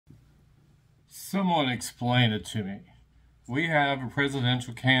Someone explain it to me. We have a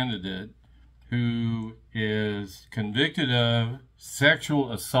presidential candidate who is convicted of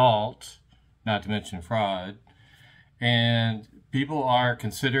sexual assault, not to mention fraud, and people are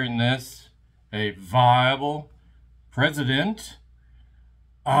considering this a viable president.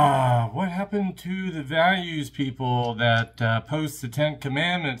 What happened to the values people that post the 10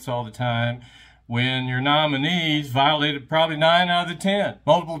 Commandments all the time when your nominees violated probably 9 out of the 10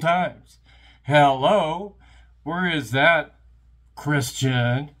 multiple times? Hello, where is that,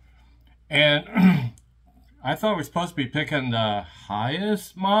 Christian? And I thought we were supposed to be picking the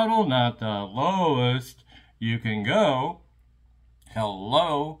highest model, not the lowest you can go.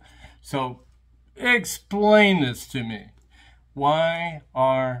 Hello. So explain this to me. Why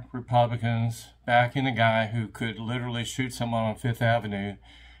are Republicans backing a guy who could literally shoot someone on Fifth Avenue,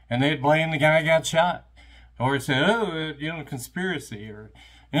 and they'd blame the guy got shot, or say, oh, conspiracy, or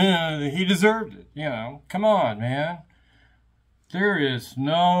he deserved it. Come on, man. There is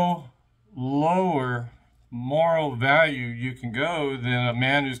no lower moral value you can go than a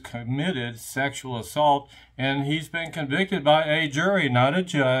man who's committed sexual assault, and he's been convicted by a jury, not a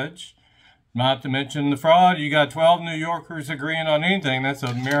judge. Not to mention the fraud. You got 12 New Yorkers agreeing on anything. That's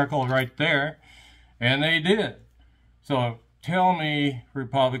a miracle right there. And they did. So tell me,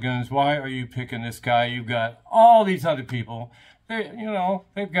 Republicans, why are you picking this guy? You've got all these other people.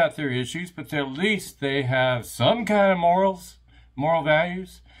 They've got their issues, but at least they have some kind of moral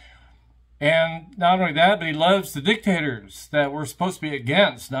values. And not only that, but he loves the dictators that we're supposed to be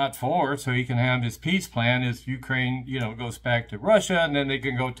against, not for, so he can have his peace plan as Ukraine, goes back to Russia, and then they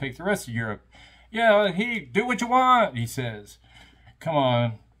can go take the rest of Europe. Yeah, do what you want, he says. Come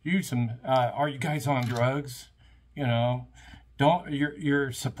on, are you guys on drugs?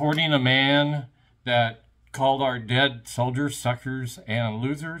 You're supporting a man that called our dead soldiers suckers and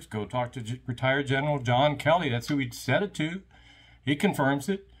losers. Go talk to retired General John Kelly. That's who he said it to. He confirms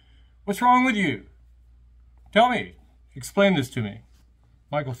it. What's wrong with you? Tell me. Explain this to me.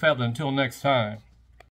 Michael Fetlin, until next time.